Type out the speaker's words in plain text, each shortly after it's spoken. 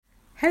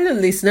Hello,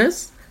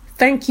 listeners.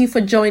 Thank you for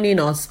joining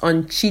us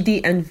on Chidi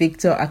and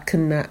Victor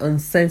Akuna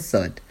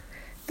Uncensored.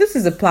 This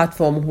is a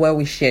platform where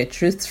we share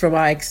truths from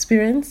our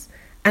experience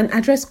and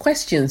address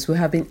questions we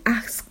have been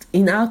asked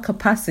in our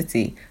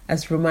capacity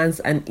as romance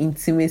and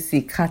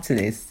intimacy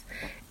catalysts.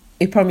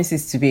 It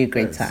promises to be a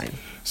great time.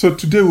 So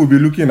today we'll be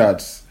looking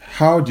at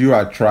how do you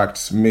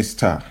attract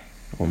Mr.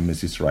 or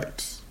Mrs.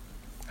 Right?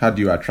 How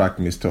do you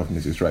attract Mr. or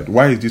Mrs. Right?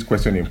 Why is this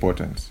question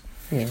important?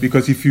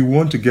 Because if you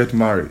want to get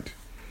married,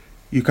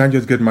 you can't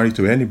just get married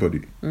to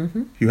anybody.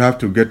 You have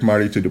to get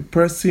married to the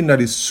person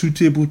that is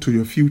suitable to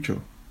your future.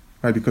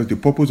 Right? Because the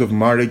purpose of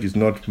marriage is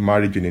not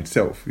marriage in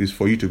itself. It's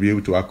for you to be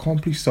able to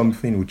accomplish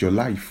something with your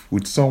life,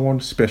 with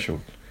someone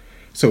special.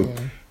 So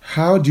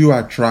how do you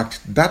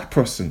attract that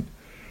person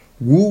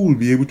who will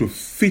be able to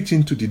fit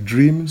into the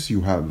dreams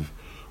you have,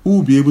 who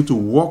will be able to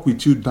walk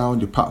with you down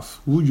the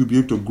path, who you'll be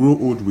able to grow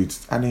old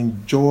with and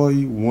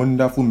enjoy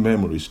wonderful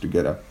memories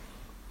together?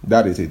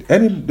 That is it.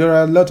 There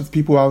are a lot of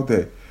people out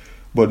there,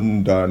 but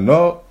there are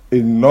not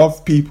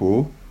enough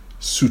people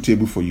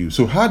suitable for you.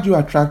 So how do you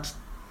attract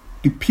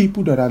the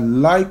people that are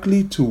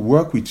likely to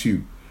work with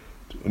you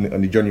on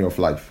the journey of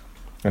life?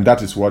 And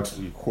that is what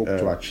we hope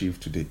to achieve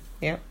today.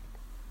 Yeah.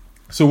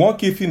 So one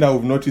key thing that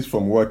we've noticed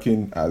from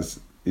working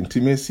as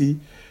intimacy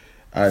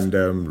and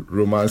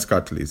romance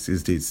catalysts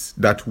is this,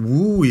 that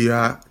who we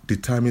are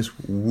determines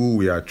who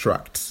we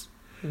attract.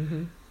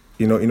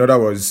 You know, in other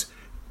words,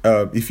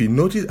 if you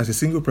notice as a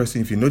single person,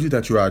 if you notice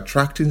that you are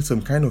attracting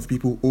some kind of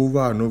people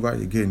over and over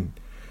again,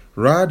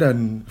 rather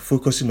than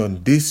focusing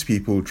on these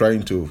people,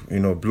 trying to,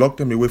 block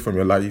them away from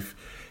your life,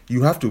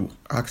 you have to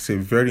ask a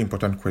very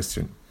important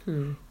question.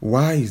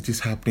 Why is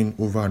this happening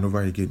over and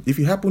over again? If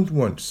it happened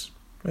once,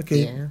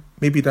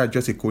 maybe that's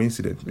just a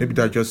coincidence. Maybe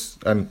that's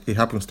just a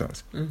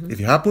happenstance. If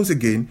it happens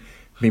again,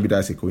 maybe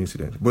that's a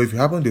coincidence. But if it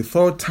happens the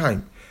third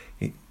time,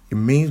 it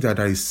means that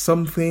there is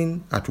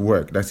something at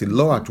work. There's a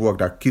law at work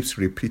that keeps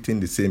repeating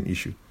the same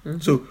issue.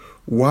 So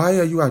why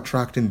are you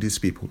attracting these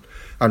people?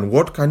 And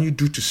what can you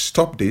do to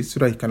stop this so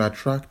that you can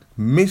attract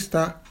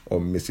Mr. or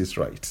Mrs.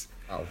 Right?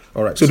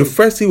 All right. So the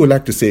first thing we'd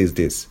like to say is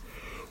this.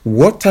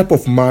 What type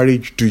of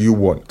marriage do you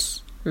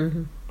want? All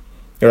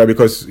right,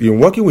 because in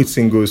working with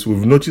singles,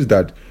 we've noticed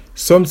that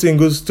some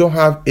singles don't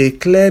have a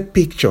clear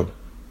picture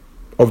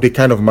of the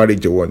kind of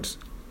marriage they want.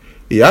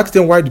 You ask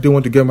them, why do they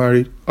want to get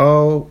married?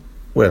 Oh,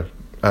 well,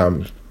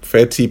 I'm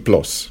 30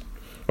 plus.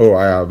 Oh,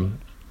 I'm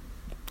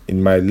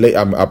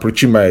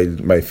approaching my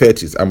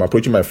 30s. I'm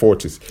approaching my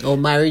 40s. Oh,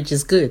 marriage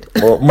is good.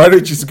 Or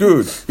marriage is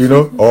good,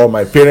 Or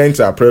my parents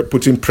are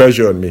putting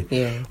pressure on me.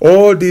 Yeah.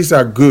 All these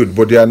are good,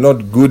 but they are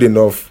not good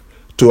enough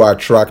to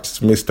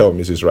attract Mr. or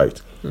Mrs.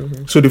 Right.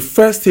 So the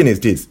first thing is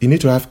this. You need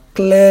to have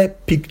clear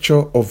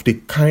picture of the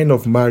kind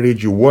of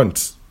marriage you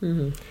want.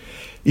 You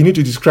need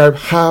to describe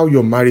how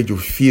your marriage will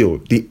feel,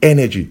 the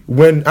energy.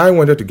 When I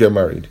wanted to get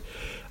married,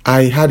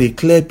 I had a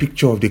clear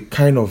picture of the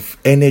kind of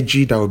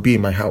energy that would be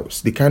in my house,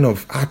 the kind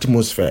of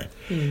atmosphere,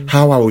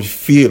 how I would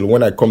feel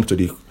when I come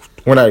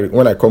when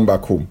I come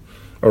back home.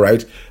 All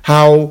right,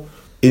 how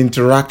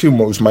interacting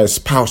with my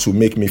spouse will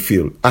make me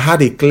feel. I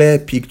had a clear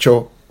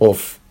picture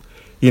of,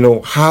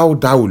 how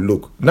that would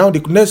look. Now the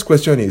next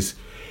question is,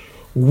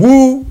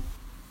 who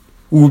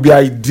would be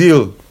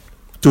ideal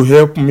to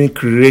help me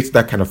create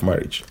that kind of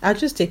marriage? I'll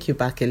just take you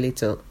back a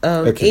little.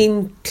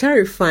 In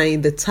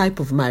clarifying the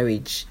type of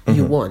marriage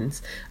you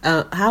want,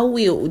 how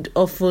we would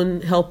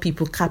often help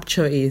people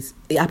capture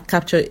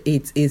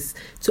it is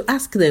to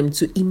ask them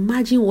to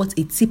imagine what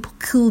a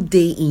typical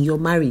day in your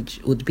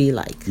marriage would be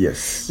like.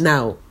 Yes.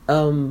 Now,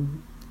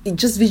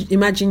 just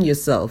imagine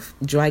yourself.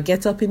 Do I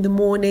get up in the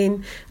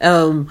morning,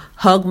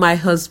 hug my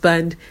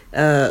husband?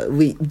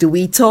 Do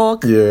we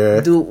talk? Yeah.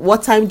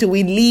 What time do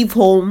we leave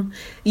home?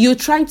 You're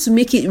trying to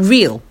make it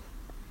real.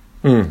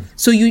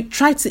 So you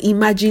try to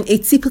imagine a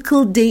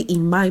typical day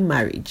in my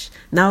marriage.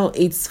 Now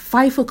it's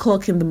 5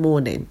 o'clock in the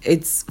morning.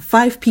 It's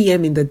 5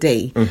 p.m. in the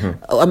day.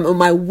 I'm on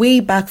my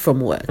way back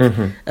from work.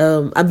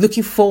 I'm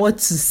looking forward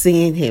to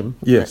seeing him.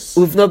 Yes.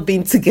 We've not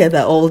been together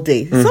all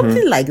day.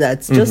 Something like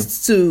that,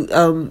 just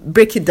to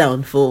break it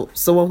down for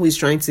someone who is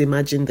trying to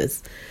imagine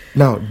this.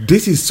 Now,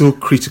 this is so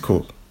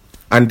critical,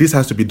 and this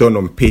has to be done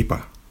on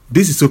paper.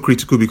 This is so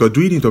critical because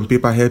doing it on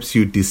paper helps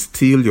you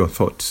distill your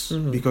thoughts.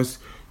 Because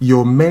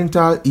your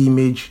mental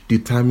image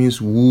determines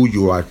who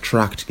you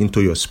attract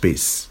into your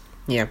space.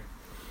 Yeah.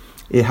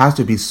 It has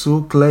to be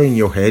so clear in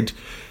your head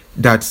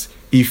that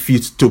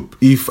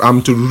if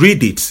I'm to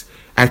read it,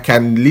 I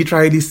can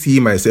literally see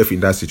myself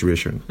in that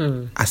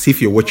situation, as if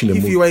you're watching a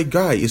movie. If you are a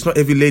guy, it's not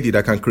every lady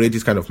that can create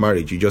this kind of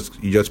marriage. You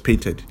just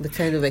painted the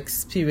kind of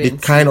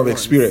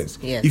experience.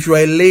 Yes. If you are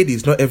a lady,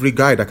 it's not every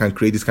guy that can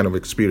create this kind of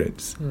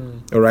experience.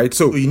 All right.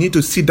 So you need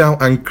to sit down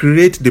and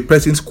create the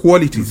person's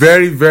qualities.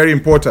 Very, very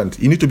important.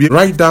 You need to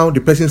write down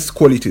the person's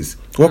qualities.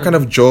 What kind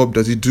of job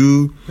does he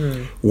do?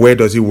 Where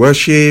does he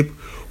worship?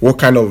 What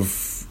kind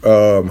of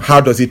how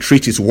does he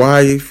treat his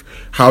wife?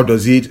 How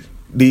does he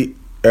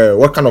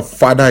what kind of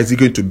father is he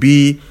going to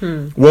be?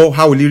 Well,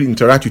 how will he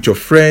interact with your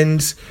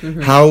friends?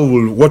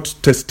 What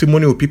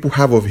testimony will people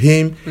have of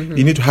him?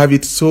 You need to have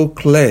it so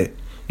clear.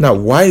 Now,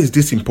 why is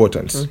this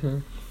important?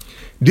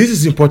 This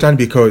is important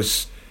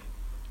because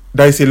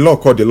there is a law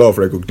called the law of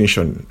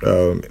recognition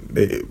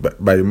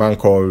by a man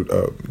called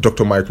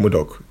Dr. Mike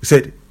Murdock. He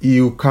said,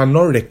 you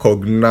cannot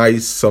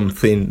recognize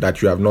something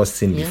that you have not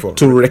seen before.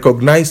 To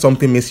recognize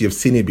something means you've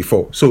seen it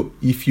before. So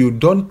if you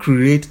don't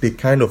create the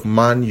kind of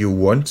man you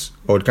want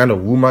or the kind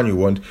of woman you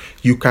want,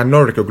 you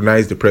cannot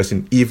recognize the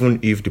person even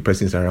if the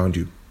person is around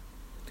you.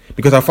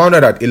 Because I found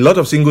out that a lot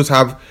of singles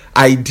have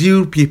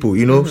ideal people,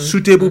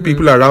 suitable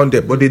people around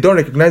them, but they don't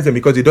recognize them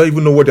because they don't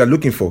even know what they're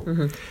looking for.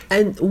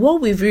 And what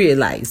we've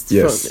realized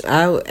from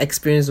our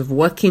experience of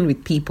working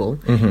with people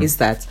is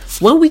that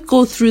when we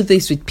go through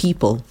this with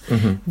people,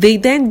 they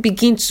then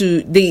begin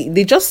to,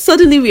 they just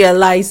suddenly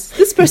realize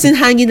this person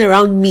hanging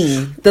around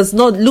me does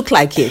not look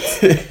like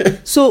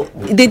it. So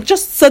they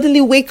just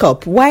suddenly wake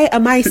up. Why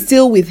am I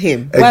still with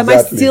him? Why am I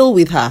still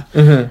with her?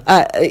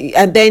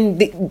 And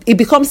then it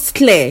becomes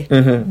clear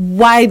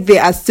why they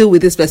are still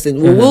with this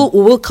person. We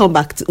will come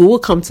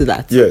to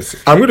that. Yes,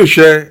 I'm going to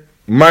share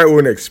my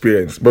own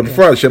experience, but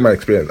before I share my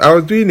experience, I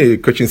was doing a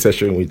coaching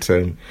session with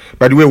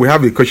by the way, we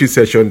have a coaching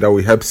session that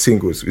we help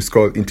singles. It's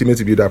called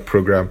Intimacy Builder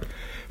Program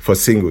for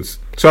singles.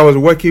 So I was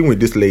working with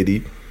this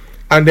lady,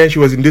 and then she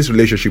was in this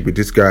relationship with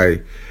this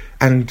guy,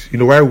 and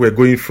while we're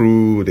going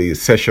through the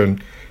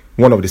session,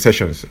 one of the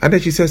sessions, and then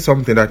she said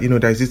something that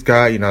there's this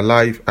guy in her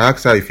life. I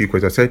asked her a few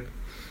questions. I said,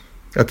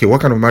 okay,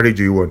 what kind of marriage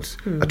do you want?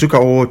 I took her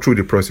all through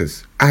the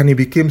process, and it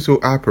became so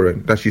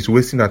apparent that she's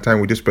wasting her time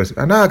with this person.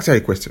 And I asked her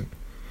a question.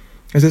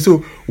 I said, so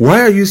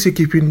why are you still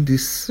keeping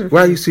this?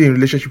 Why are you still in a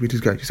relationship with this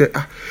guy? She said,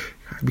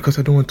 because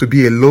I don't want to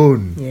be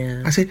alone.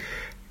 Yeah. I said,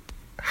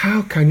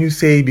 how can you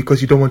say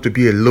because you don't want to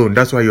be alone?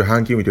 That's why you're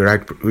hanging with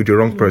the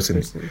wrong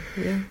person.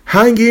 Yeah.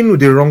 Hanging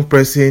with the wrong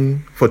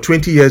person for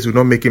 20 years will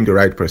not make him the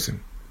right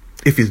person.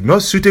 If it's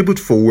not suitable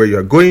for where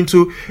you're going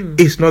to,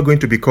 it's not going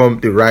to become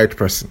the right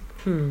person.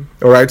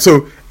 All right.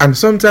 So, and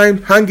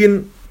sometimes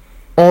hanging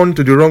on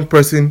to the wrong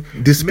person,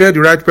 despair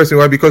the right person.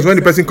 Why? Because when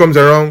the person comes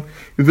around,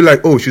 you feel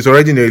like, oh, she's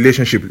already in a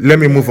relationship. Let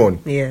me move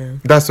on. Yeah.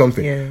 That's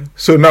something. Yeah.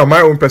 So now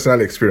my own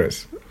personal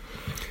experience.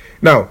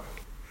 Now,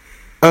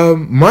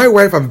 my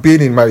wife have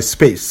been in my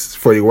space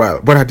for a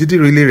while, but I didn't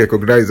really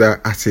recognize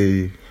her as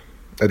the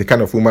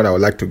kind of woman I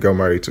would like to get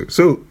married to.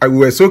 So we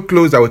were so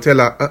close. I would tell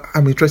her,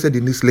 I'm interested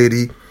in this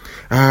lady.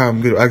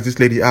 I'm going to ask this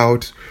lady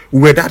out.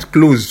 We were that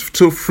close,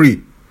 so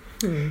free.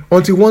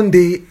 Until one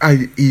day,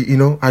 I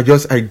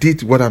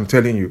did what I'm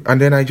telling you,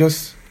 and then I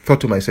just thought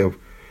to myself,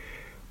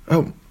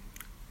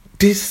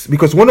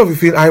 because one of the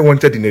things I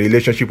wanted in a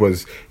relationship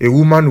was a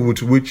woman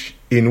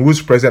in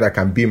whose presence I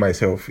can be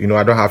myself.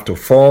 I don't have to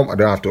form, I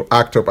don't have to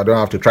act up, I don't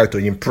have to try to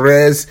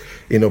impress.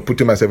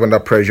 Putting myself under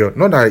pressure.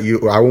 Not that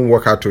I won't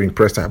work hard to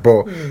impress her,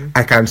 but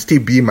I can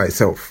still be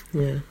myself.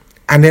 Yeah.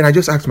 And then I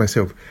just asked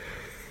myself,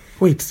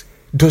 wait,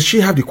 does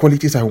she have the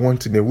qualities I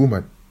want in a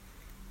woman?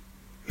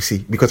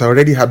 See, because I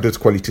already had those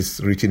qualities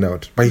written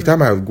out. By the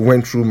time I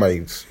went through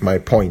my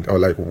point, I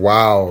was like,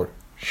 wow,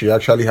 she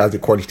actually has the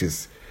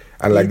qualities.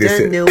 And like you they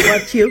said, know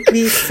what you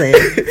be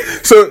saying.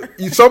 So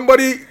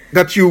somebody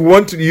that you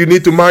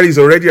need to marry is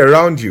already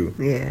around you.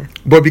 Yeah.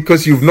 But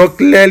because you've not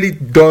clearly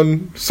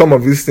done some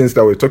of these things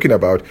that we're talking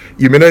about,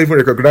 you may not even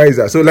recognize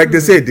that. So like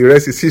they say, the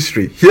rest is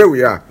history. Here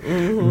we are,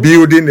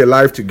 building a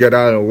life together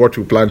and what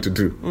we plan to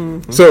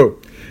do. So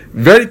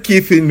very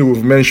key thing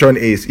we've mentioned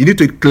is you need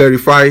to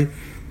clarify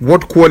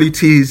what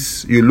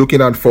qualities you're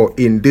looking out for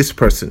in this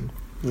person.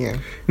 Yeah.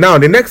 Now,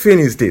 the next thing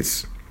is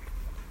this.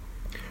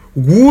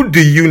 Who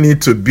do you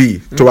need to be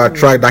to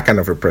attract that kind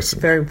of a person?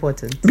 Very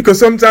important. Because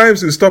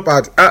sometimes we stop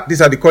at, these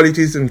are the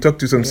qualities, and talk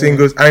to some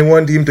singles. I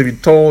want him to be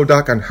tall,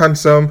 dark, and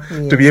handsome,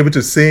 to be able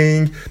to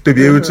sing, to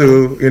be able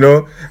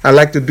to, I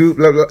like to do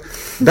blah, blah.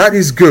 That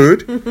is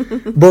good.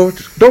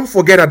 But don't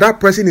forget that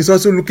person is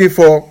also looking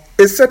for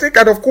a certain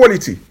kind of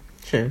quality.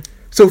 Sure.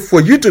 So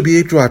for you to be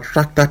able to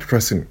attract that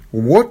person,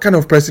 what kind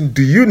of person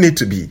do you need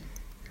to be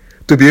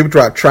able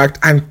to attract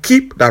and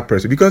keep that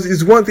person? Because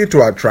it's one thing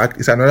to attract,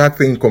 it's another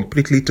thing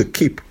completely to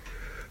keep.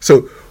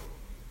 So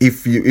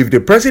if the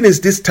person is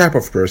this type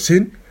of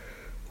person,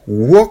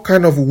 what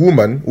kind of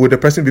woman would the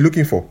person be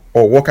looking for?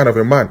 Or what kind of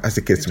a man, as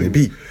the case may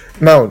be?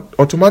 Now,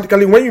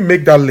 automatically, when you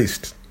make that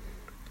list,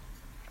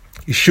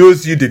 it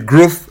shows you the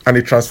growth and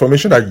the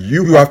transformation that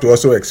you have to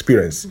also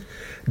experience.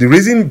 The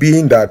reason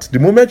being that the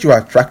moment you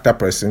attract that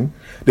person,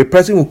 the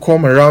person will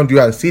come around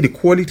you and see the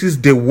qualities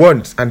they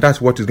want, and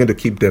that's what is going to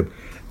keep them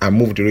and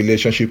move the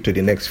relationship to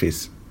the next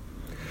phase.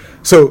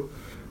 So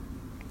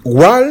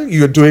while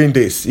you're doing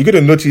this, you're going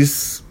to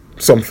notice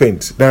some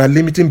things. There are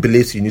limiting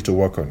beliefs you need to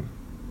work on.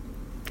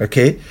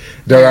 Okay?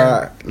 There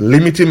are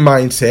limiting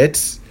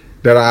mindsets.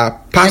 There are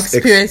past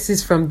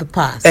experiences from the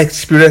past.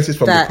 Experiences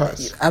from that the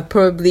past are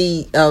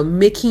probably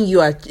making you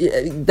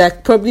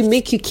that probably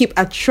make you keep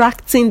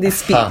attracting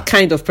this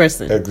kind of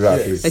person.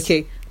 Exactly. Yes.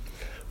 Okay.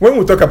 When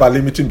we talk about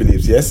limiting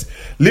beliefs, yes,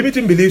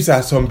 limiting beliefs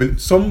are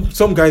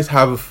some guys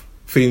have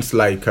things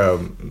like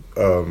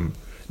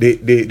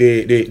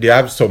they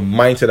have some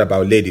mindset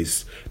about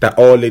ladies that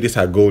all ladies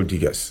are gold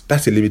diggers.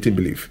 That's a limiting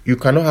belief. You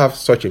cannot have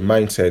such a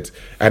mindset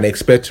and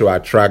expect to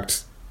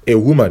attract a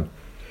woman,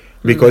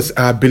 because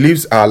our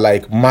beliefs are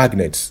like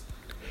magnets.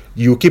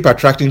 You keep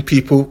attracting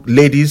people,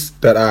 ladies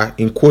that are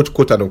in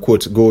quote and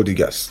unquote gold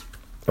diggers.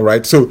 All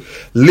right, so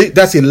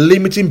that's a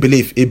limiting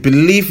belief, a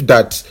belief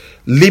that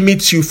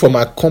limits you from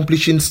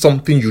accomplishing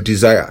something you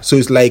desire. So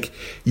it's like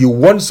you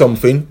want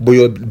something, but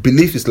your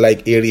belief is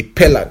like a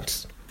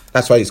repellent.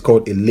 That's why it's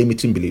called a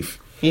limiting belief.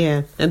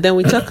 Yeah, and then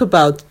we talk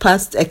about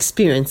past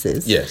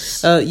experiences.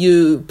 Yes.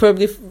 You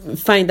probably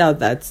find out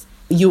that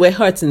you were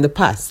hurt in the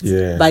past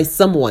by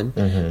someone,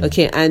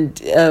 okay, and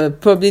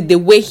probably the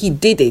way he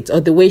did it or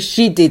the way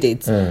she did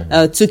it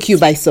took you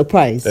by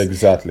surprise.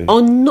 Exactly.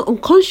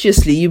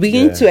 Unconsciously, you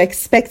begin to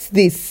expect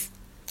this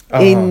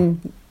in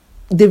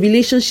the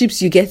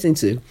relationships you get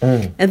into,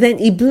 and then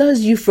it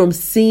blurs you from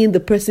seeing the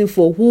person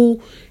for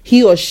who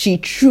he or she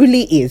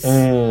truly is.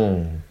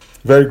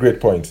 Very great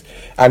point.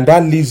 And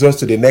that leads us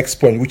to the next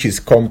point, which is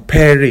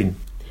comparing.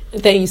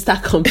 Then you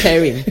start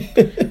comparing.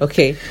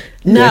 Okay.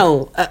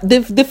 Now,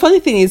 the funny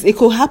thing is, it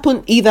could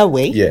happen either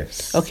way.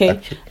 Yes. Okay.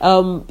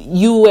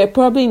 You were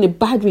probably in a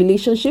bad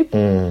relationship,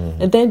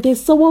 and then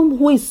there's someone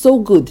who is so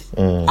good.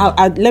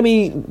 Let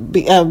me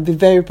be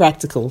very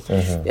practical.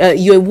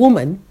 You're a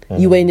woman.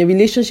 You were in a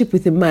relationship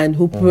with a man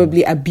who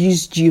probably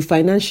abused you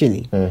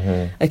financially.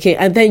 Okay.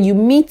 And then you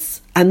meet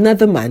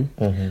another man.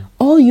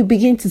 All you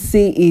begin to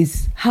see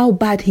is how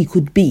bad he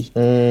could be,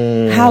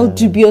 how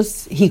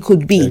dubious he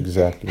could be.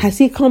 Exactly. Has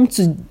he come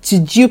to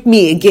dupe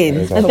me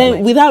again? Exactly. And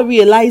then without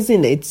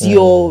realizing it,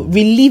 you're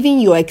reliving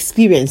your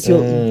experience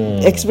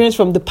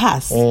from the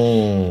past.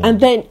 And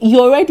then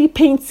you're already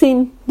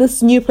painting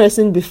this new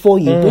person before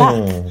you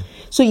black.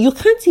 So you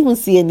can't even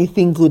see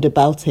anything good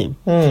about him.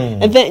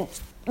 And then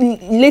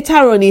later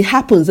on it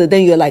happens, and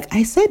then you're like,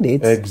 I said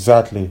it.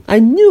 Exactly. I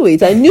knew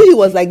it. I knew he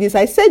was like this.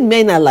 I said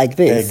men are like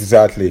this.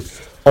 Exactly.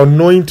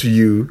 Unknowing to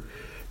you,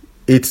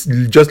 it's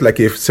just like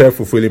a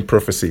self-fulfilling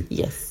prophecy.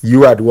 Yes.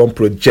 You are the one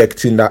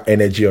projecting that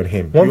energy on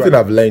him. One thing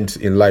I've learned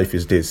in life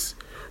is this: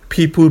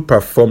 people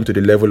perform to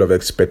the level of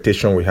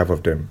expectation we have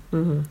of them.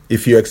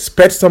 If you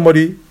expect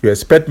somebody, you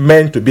expect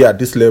men to be at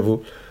this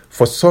level,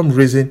 for some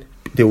reason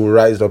they will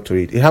rise up to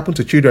it. It happens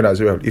to children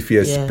as well. If you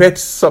expect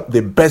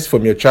the best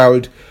from your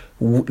child,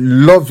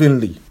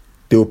 lovingly,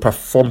 they will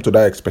perform to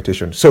that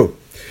expectation. So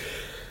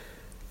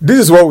this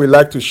is what we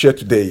like to share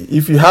today.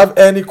 If you have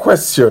any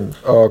question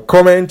or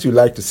comment you'd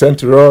like to send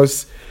to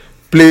us,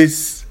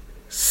 please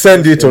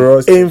send it to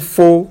us.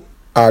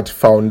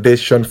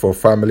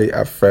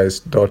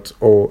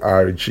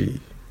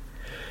 info@foundationforfamilyaffairs.org.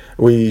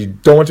 We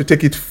don't want to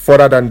take it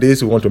further than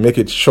this. We want to make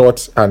it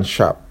short and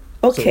sharp.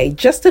 Okay,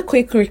 just a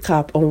quick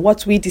recap on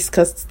what we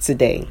discussed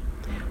today.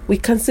 We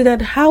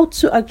considered how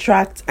to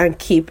attract and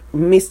keep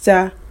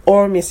Mr.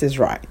 or Mrs.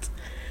 Right.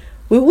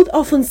 We would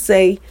often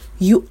say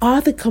you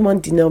are the common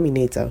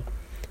denominator.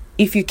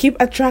 If you keep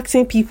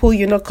attracting people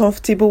you're not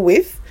comfortable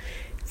with,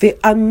 they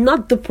are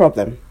not the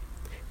problem.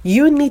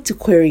 You need to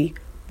query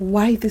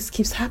why this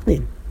keeps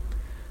happening.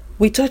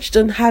 We touched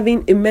on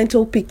having a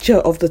mental picture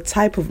of the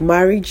type of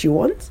marriage you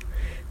want,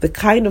 the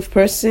kind of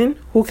person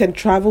who can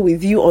travel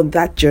with you on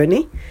that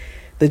journey,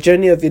 the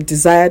journey of your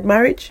desired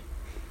marriage.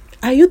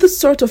 Are you the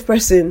sort of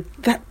person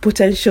that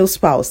potential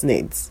spouse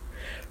needs?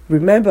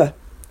 Remember,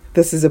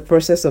 this is a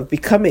process of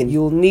becoming.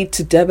 You'll need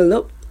to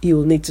develop,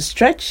 you'll need to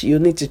stretch, you'll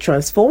need to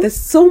transform. There's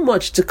so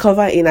much to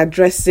cover in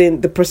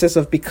addressing the process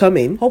of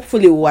becoming.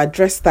 Hopefully we'll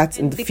address that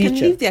in the future. They can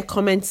leave their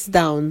comments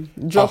down,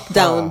 drop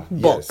down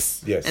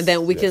box. Yes, and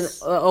then we can,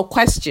 or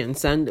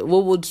questions, and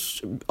we would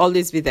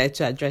always be there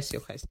to address your questions.